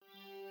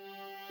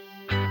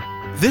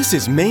This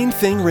is Main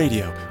Thing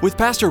Radio with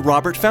Pastor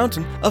Robert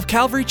Fountain of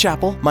Calvary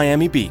Chapel,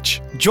 Miami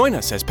Beach. Join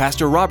us as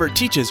Pastor Robert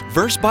teaches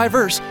verse by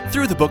verse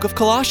through the book of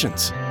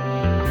Colossians. His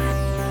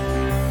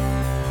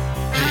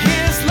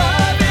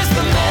love is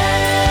the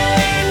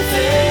main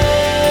thing.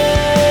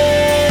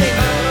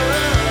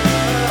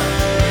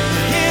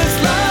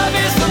 His love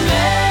is the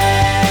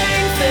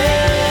main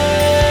thing.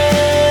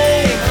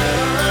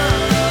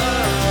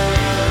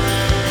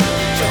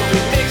 So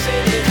we're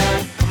mixing it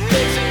up,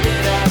 mixing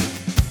it up.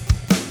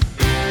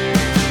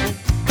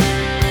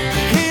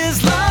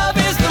 His love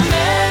is the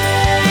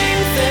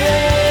main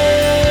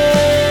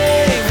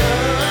thing.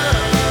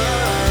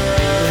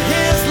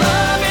 His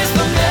love is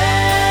the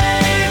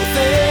main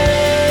thing.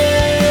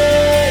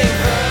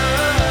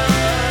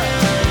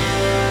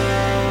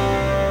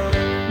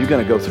 You're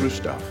going to go through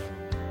stuff.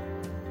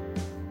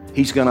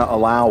 He's going to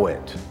allow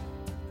it.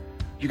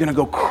 You're going to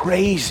go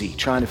crazy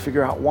trying to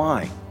figure out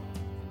why.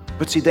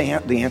 But see, the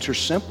answer's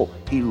simple.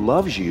 He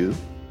loves you,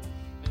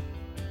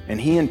 and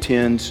He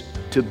intends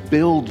to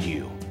build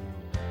you,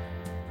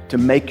 to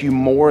make you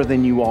more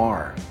than you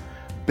are,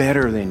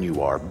 better than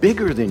you are,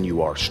 bigger than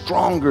you are,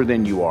 stronger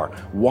than you are,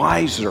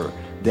 wiser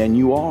than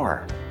you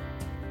are.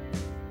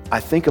 I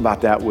think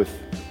about that with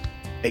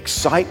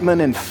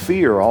excitement and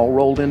fear all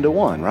rolled into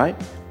one, right?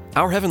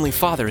 Our Heavenly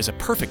Father is a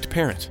perfect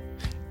parent.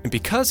 And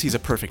because He's a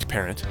perfect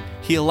parent,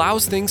 He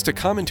allows things to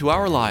come into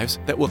our lives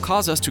that will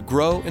cause us to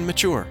grow and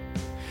mature.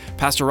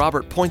 Pastor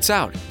Robert points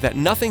out that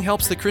nothing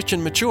helps the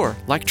Christian mature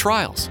like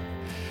trials.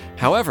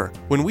 However,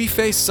 when we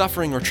face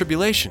suffering or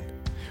tribulation,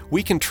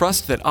 we can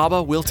trust that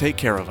Abba will take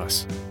care of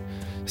us.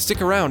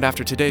 Stick around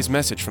after today's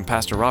message from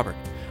Pastor Robert.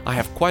 I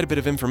have quite a bit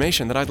of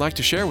information that I'd like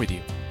to share with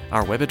you.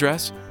 Our web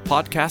address,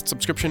 podcast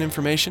subscription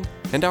information,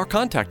 and our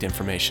contact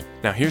information.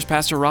 Now here's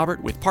Pastor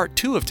Robert with part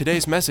 2 of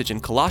today's message in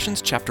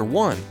Colossians chapter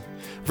 1,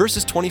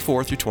 verses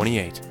 24 through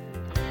 28. His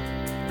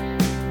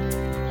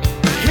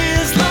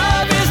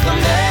love is the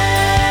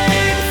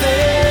main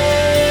thing.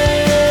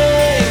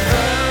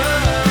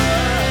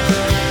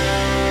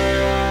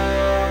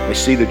 They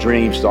see the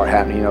dreams start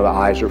happening, the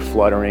eyes are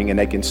fluttering, and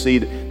they can see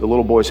the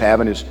little boy's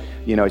having his,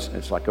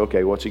 it's like,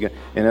 okay, what's he going to,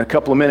 and in a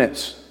couple of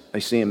minutes, they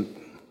see him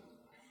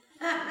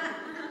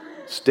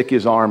stick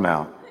his arm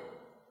out.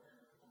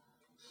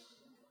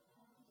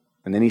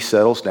 And then he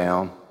settles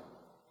down,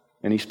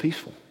 and he's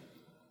peaceful.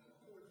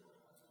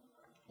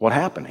 What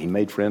happened? He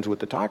made friends with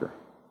the tiger.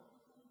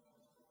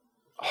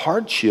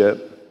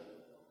 Hardship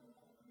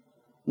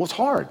was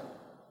hard,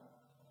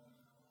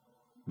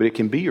 but it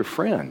can be your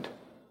friend.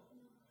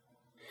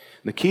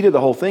 The key to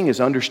the whole thing is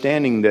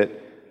understanding that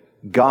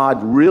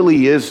God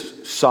really is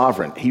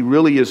sovereign. He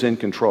really is in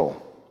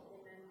control.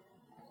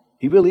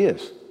 He really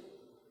is.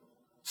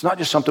 It's not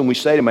just something we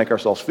say to make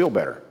ourselves feel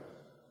better.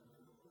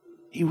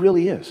 He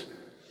really is.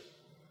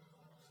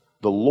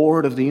 The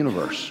Lord of the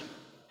universe.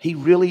 He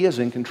really is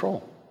in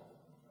control.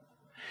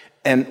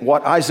 And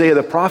what Isaiah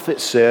the prophet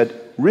said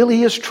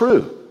really is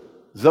true.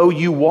 Though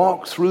you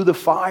walk through the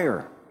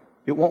fire,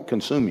 it won't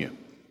consume you.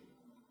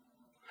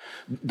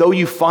 Though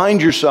you find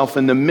yourself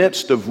in the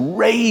midst of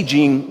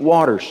raging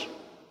waters,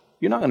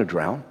 you're not going to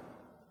drown.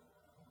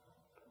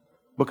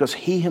 Because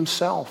He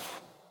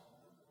Himself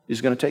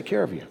is going to take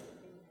care of you.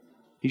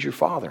 He's your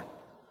Father.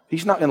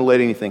 He's not going to let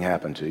anything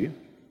happen to you.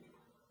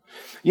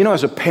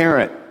 As a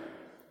parent,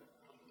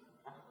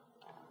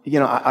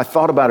 I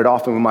thought about it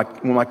often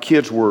when my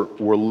kids were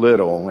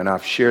little, and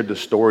I've shared the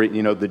story,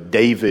 the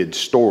David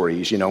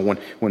stories.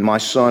 When my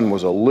son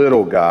was a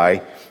little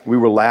guy, we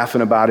were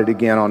laughing about it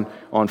again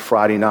on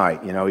Friday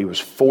night. He was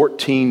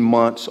 14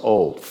 months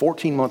old,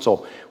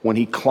 when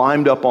he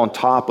climbed up on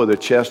top of the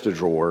chest of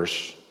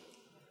drawers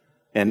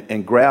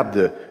and grabbed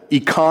the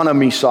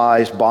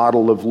economy-sized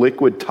bottle of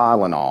liquid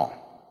Tylenol.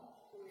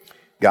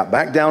 Got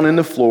back down in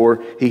the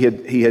floor. He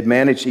had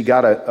managed, he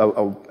got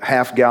a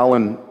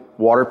half-gallon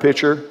water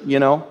pitcher,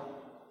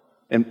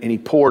 and he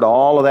poured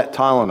all of that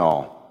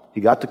Tylenol.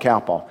 He got the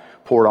cap off,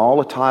 poured all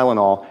the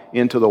Tylenol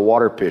into the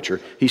water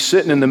pitcher. He's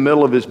sitting in the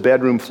middle of his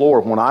bedroom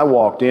floor when I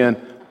walked in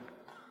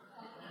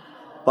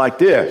like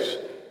this.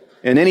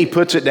 And then he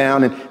puts it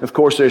down, and of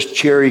course there's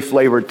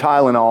cherry-flavored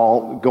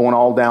Tylenol going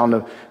all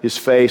down his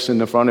face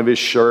and the front of his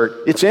shirt.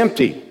 It's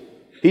empty.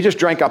 He just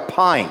drank a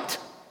pint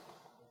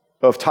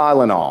of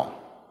Tylenol.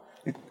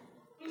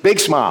 Big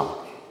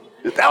smile.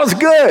 That was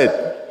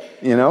good,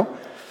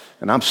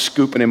 And I'm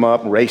scooping him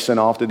up, racing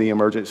off to the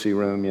emergency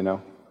room,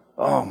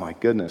 Oh, my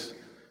goodness.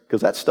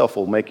 Because that stuff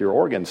will make your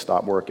organs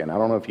stop working. I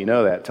don't know if you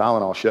know that.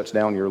 Tylenol shuts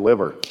down your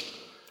liver.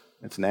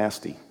 It's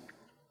nasty.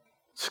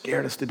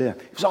 Scared us to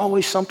death. It was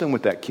always something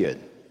with that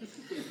kid.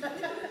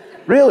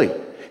 Really.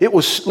 It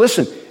was,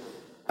 listen,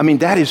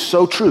 that is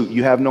so true.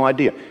 You have no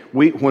idea.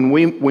 When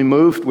we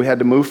moved, we had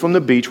to move from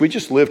the beach. We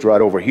just lived right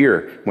over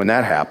here when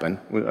that happened,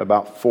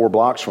 about 4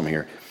 blocks from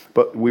here.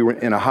 But we were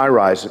in a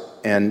high-rise,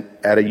 and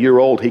at a year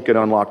old, he could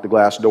unlock the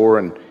glass door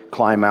and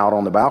climb out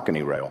on the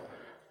balcony rail.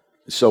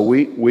 So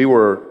we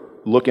were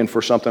looking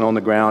for something on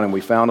the ground, and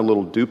we found a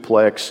little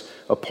duplex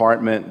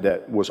apartment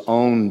that was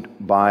owned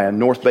by a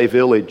North Bay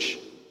Village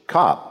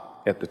cop.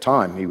 at the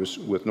time. He was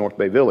with North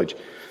Bay Village.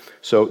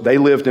 So they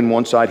lived in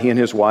one side, he and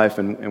his wife,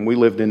 and we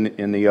lived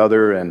in the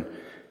other.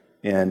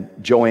 And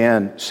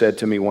Joanne said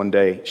to me one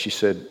day, she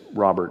said,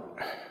 Robert,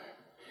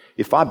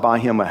 if I buy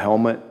him a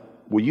helmet,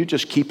 will you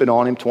just keep it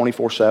on him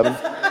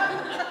 24/7?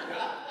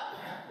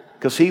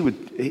 Because he would,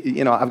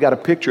 I've got a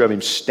picture of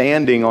him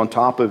standing on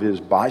top of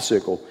his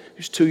bicycle.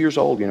 He's 2 years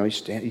old,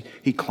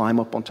 he'd climb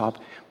up on top.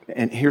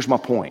 And here's my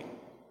point.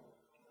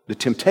 The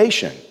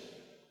temptation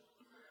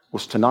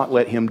was to not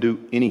let him do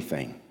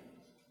anything.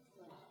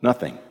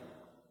 Nothing.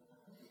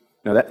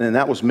 Now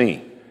that was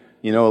me.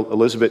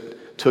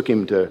 Elizabeth took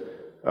him to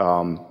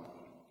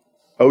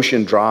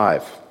Ocean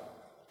Drive,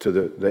 to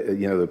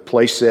the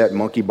play set,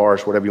 monkey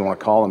bars, whatever you want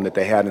to call them, that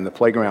they had in the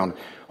playground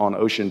on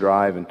Ocean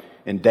Drive.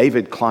 And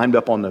David climbed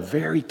up on the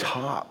very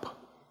top,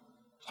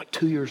 like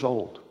 2 years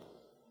old.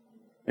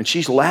 And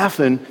she's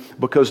laughing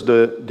because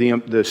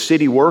the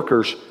city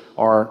workers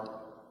are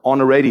on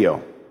the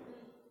radio.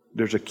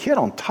 There's a kid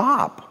on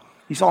top.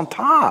 He's on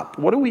top.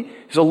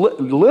 He's a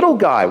little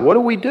guy. What do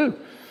we do?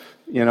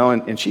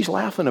 And she's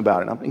laughing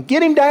about it. I'm thinking,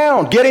 get him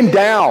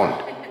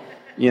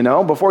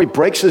down, before he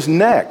breaks his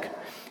neck.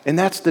 And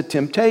that's the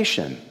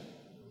temptation.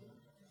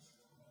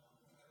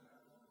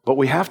 But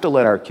we have to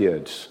let our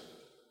kids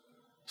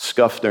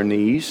scuff their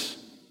knees,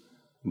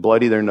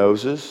 bloody their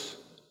noses,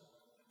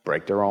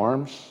 break their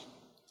arms.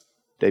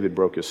 David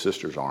broke his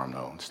sister's arm,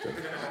 though, instead.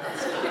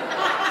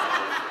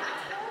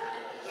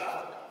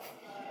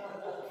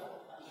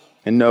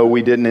 And no,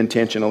 we didn't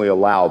intentionally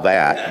allow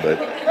that, but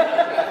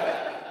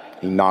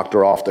he knocked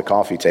her off the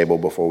coffee table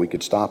before we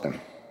could stop him.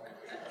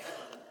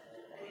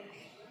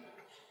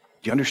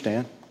 Do you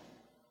understand?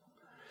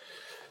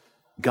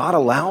 God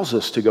allows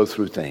us to go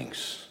through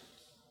things.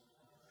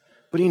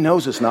 But he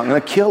knows it's not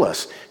going to kill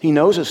us. He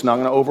knows it's not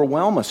going to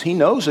overwhelm us. He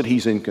knows that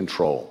he's in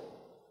control.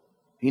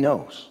 He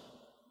knows.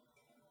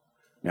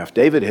 Now, if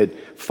David had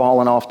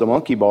fallen off the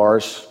monkey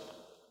bars,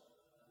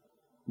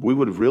 we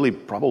would have really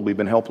probably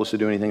been helpless to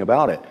do anything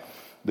about it.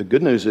 The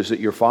good news is that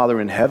your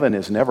Father in heaven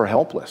is never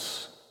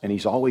helpless, and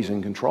he's always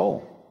in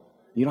control.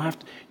 You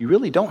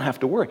really don't have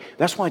to worry.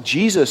 That's why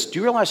Jesus, do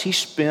you realize he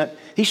spent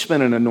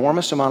an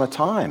enormous amount of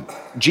time,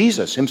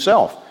 Jesus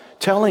himself,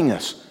 telling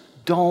us,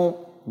 don't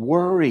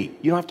worry.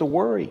 You don't have to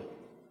worry.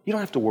 You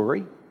don't have to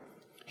worry.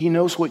 He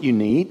knows what you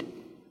need.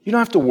 You don't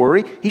have to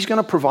worry. He's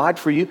going to provide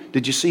for you.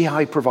 Did you see how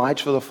he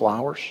provides for the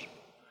flowers?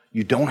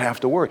 You don't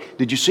have to worry.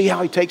 Did you see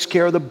how he takes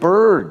care of the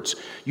birds?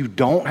 You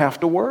don't have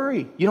to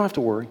worry. You don't have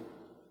to worry.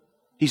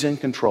 He's in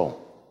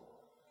control.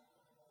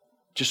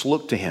 Just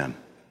look to him,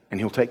 and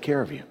he'll take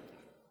care of you.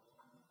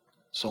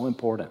 So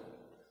important.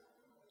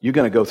 You're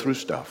going to go through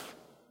stuff.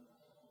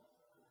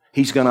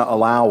 He's going to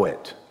allow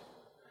it.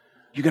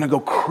 You're going to go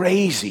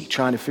crazy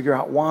trying to figure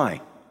out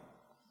why.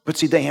 But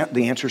see, the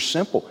answer's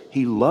simple.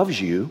 He loves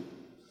you,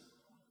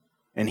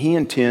 and he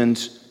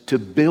intends to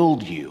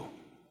build you,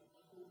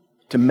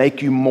 to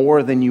make you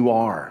more than you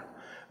are,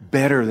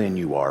 better than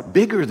you are,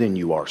 bigger than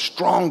you are,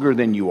 stronger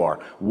than you are,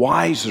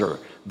 wiser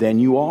than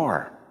you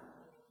are.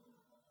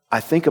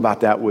 I think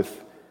about that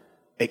with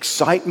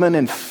excitement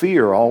and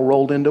fear all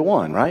rolled into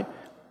one, right?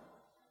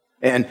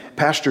 And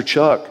Pastor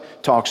Chuck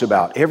talks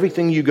about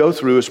everything you go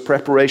through is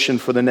preparation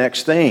for the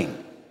next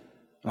thing.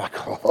 Like,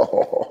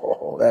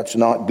 oh, that's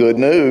not good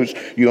news.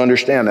 You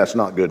understand that's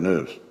not good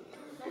news.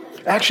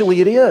 Actually,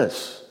 it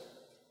is.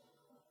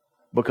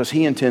 Because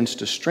he intends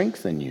to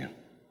strengthen you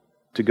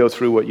to go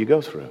through what you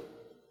go through.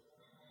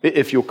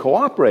 If you'll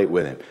cooperate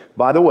with him.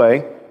 By the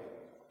way,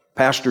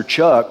 Pastor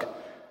Chuck,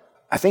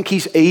 I think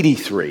he's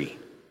 83,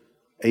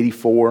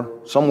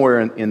 84, somewhere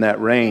in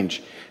that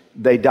range.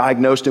 They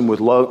diagnosed him with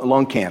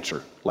lung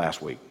cancer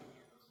last week.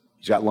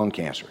 He's got lung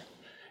cancer.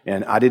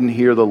 And I didn't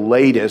hear the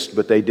latest,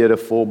 but they did a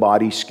full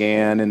body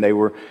scan and they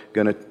were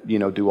going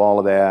to, do all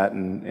of that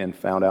and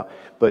found out.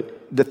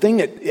 But the thing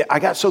that I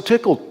got so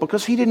tickled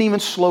because he didn't even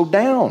slow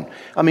down.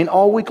 I mean,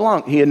 all week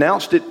long. He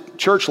announced at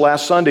church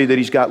last Sunday that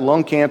he's got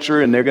lung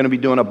cancer and they're going to be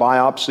doing a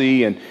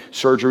biopsy and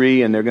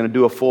surgery and they're going to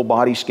do a full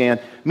body scan.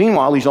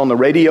 Meanwhile, he's on the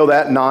radio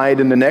that night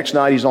and the next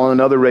night he's on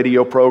another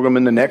radio program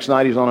and the next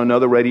night he's on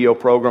another radio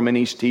program and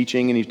he's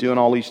teaching and he's doing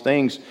all these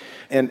things.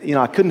 And,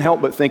 I couldn't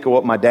help but think of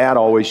what my dad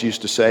always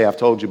used to say. I've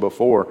told you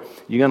before,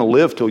 you're going to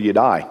live till you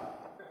die.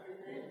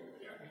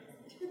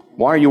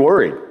 Why are you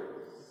worried?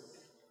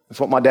 That's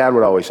what my dad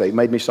would always say. It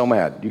made me so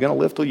mad. You're going to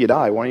live till you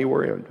die. Why are you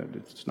worried?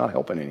 It's not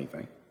helping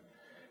anything.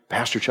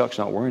 Pastor Chuck's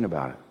not worrying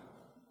about it.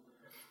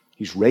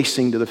 He's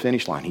racing to the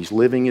finish line. He's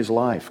living his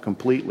life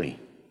completely.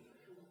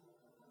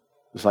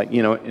 It's like,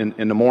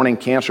 in the morning,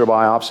 cancer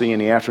biopsy. In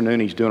the afternoon,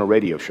 he's doing a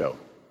radio show.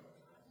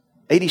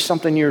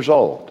 80-something years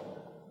old.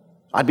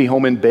 I'd be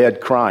home in bed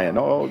crying,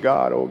 oh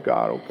God, oh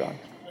God, oh God.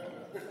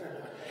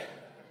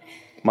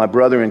 My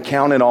brethren,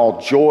 count it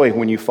all joy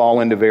when you fall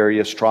into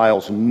various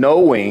trials,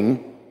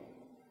 knowing,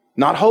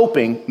 not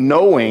hoping,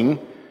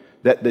 knowing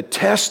that the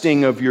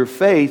testing of your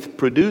faith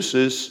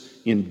produces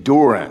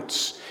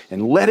endurance.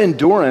 And let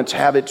endurance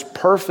have its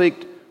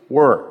perfect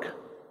work,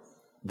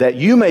 that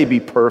you may be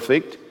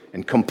perfect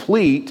and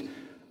complete,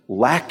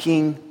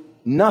 lacking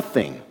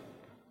nothing.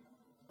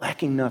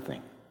 Lacking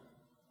nothing.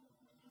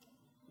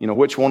 You know,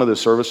 which one of the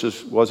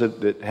services was it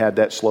that had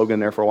that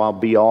slogan there for a while?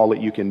 Be all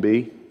that you can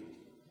be.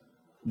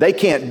 They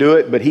can't do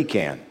it, but he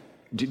can.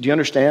 Do you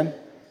understand?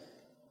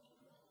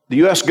 The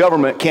U.S.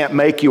 government can't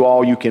make you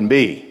all you can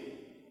be.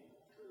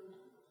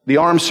 The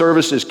armed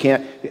services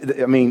can't.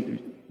 I mean,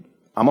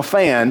 I'm a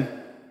fan,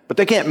 but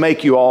they can't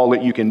make you all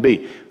that you can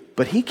be.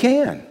 But he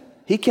can.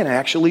 He can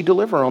actually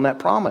deliver on that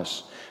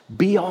promise.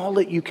 Be all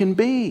that you can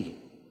be.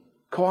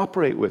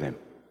 Cooperate with him.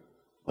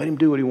 Let him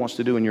do what he wants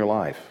to do in your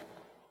life.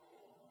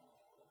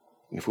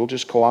 If we'll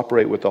just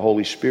cooperate with the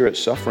Holy Spirit,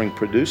 suffering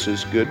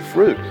produces good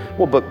fruit.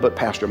 Well, but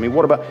Pastor, I mean,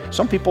 what about,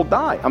 some people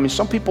die. I mean,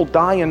 some people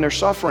die in their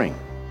suffering.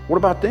 What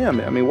about them?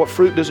 I mean, what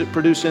fruit does it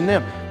produce in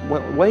them?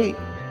 Well, wait.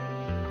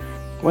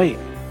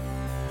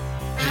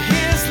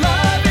 His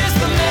love is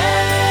the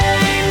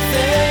main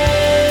thing.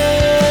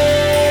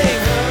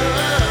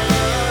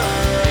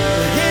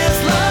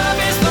 His love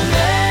is the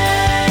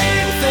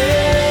main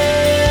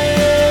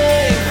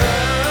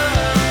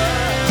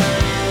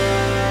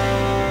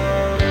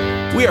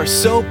thing. We are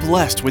so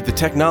blessed with the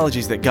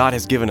technologies that God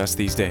has given us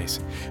these days.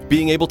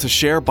 Being able to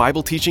share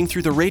Bible teaching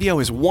through the radio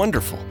is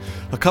wonderful.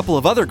 A couple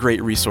of other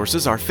great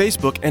resources are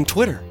Facebook and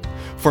Twitter.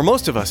 For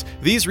most of us,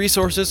 these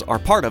resources are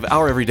part of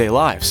our everyday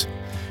lives.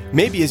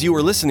 Maybe as you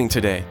were listening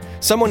today,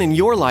 someone in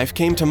your life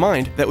came to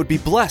mind that would be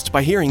blessed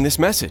by hearing this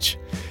message.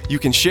 You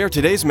can share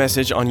today's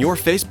message on your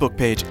Facebook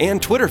page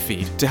and Twitter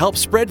feed to help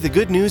spread the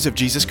good news of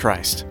Jesus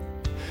Christ.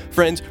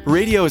 Friends,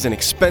 radio is an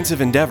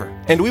expensive endeavor,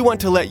 and we want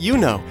to let you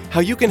know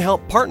how you can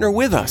help partner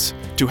with us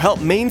to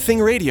help Main Thing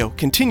Radio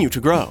continue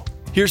to grow.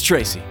 Here's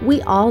Tracy.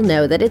 We all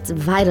know that it's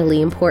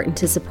vitally important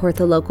to support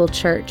the local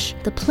church,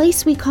 the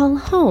place we call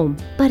home,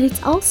 but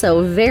it's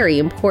also very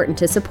important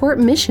to support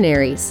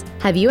missionaries.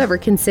 Have you ever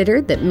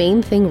considered that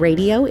Main Thing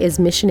Radio is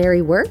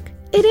missionary work?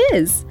 It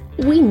is.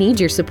 We need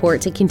your support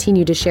to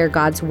continue to share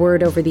God's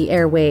Word over the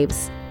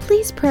airwaves.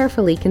 Please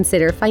prayerfully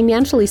consider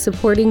financially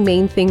supporting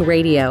Main Thing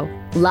Radio.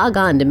 Log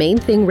on to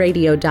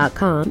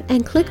mainthingradio.com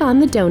and click on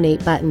the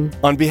donate button.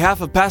 On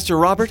behalf of Pastor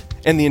Robert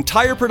and the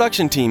entire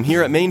production team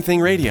here at Main Thing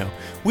Radio,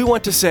 we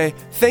want to say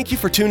thank you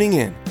for tuning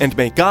in, and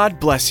may God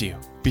bless you.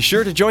 Be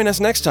sure to join us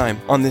next time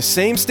on this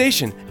same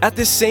station at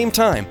this same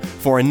time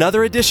for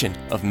another edition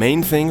of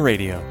Main Thing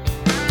Radio.